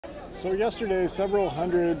So yesterday, several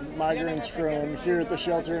hundred migrants from here at the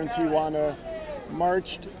shelter in Tijuana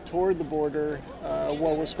marched toward the border,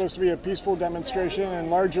 what was supposed to be a peaceful demonstration, and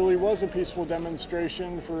largely was a peaceful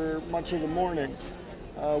demonstration for much of the morning.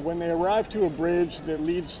 When they arrived to a bridge that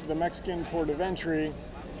leads to the Mexican port of entry,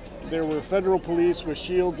 there were federal police with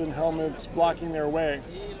shields and helmets blocking their way.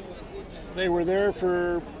 They were there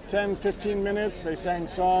for 10-15 minutes. They sang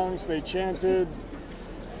songs, they chanted,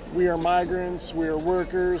 "We are migrants, we are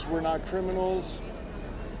workers, we're not criminals."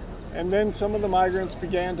 And then some of the migrants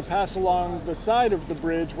began to pass along the side of the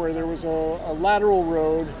bridge where there was a lateral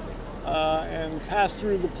road and pass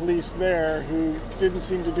through the police there, who didn't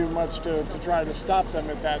seem to do much to try to stop them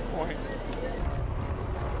at that point.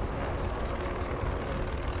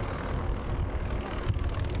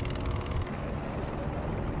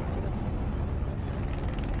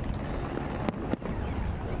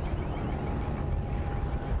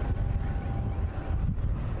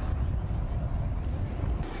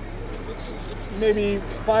 Maybe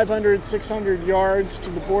 500, 600 yards to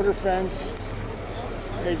the border fence.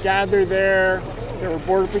 They gathered there. There were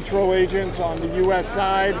Border Patrol agents on the U.S.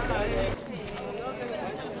 side.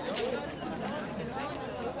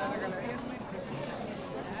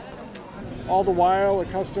 All the while, a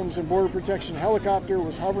Customs and Border Protection helicopter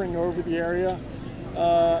was hovering over the area.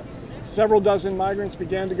 Several dozen migrants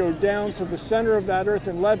began to go down to the center of that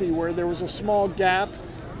earthen levee where there was a small gap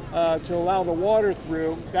to allow the water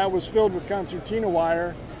through. That was filled with concertina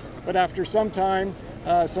wire, but after some time,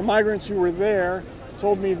 some migrants who were there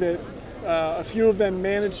told me that a few of them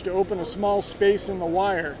managed to open a small space in the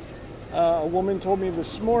wire. A woman told me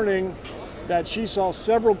this morning that she saw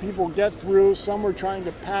several people get through. Some were trying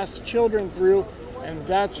to pass children through, and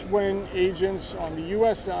that's when agents on the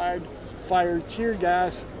U.S. side fired tear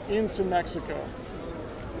gas into Mexico.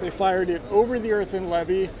 They fired it over the earthen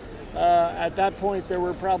levee. At that point, there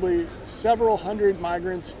were probably several hundred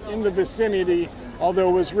migrants in the vicinity, although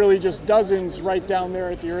it was really just dozens right down there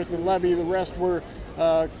at the earthen levee. The rest were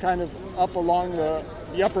kind of up along the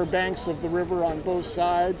upper banks of the river on both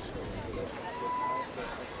sides.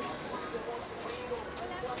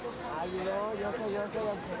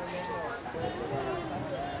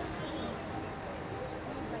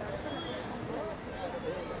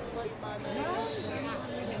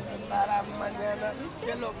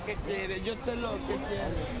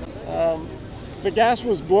 The gas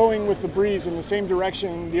was blowing with the breeze in the same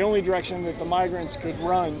direction, the only direction that the migrants could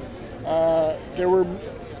run. There were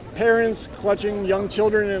parents clutching young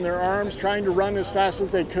children in their arms, trying to run as fast as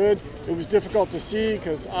they could. It was difficult to see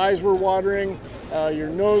because eyes were watering, your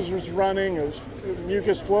nose was running, it was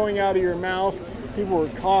mucus flowing out of your mouth. People were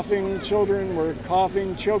coughing, children were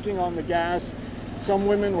coughing, choking on the gas. Some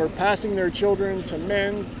women were passing their children to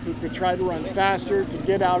men who could try to run faster to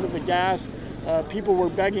get out of the gas. People were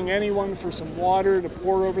begging anyone for some water to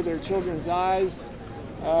pour over their children's eyes.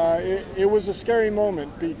 It was a scary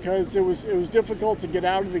moment because it was difficult to get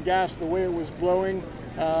out of the gas the way it was blowing,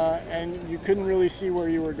 and you couldn't really see where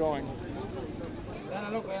you were going.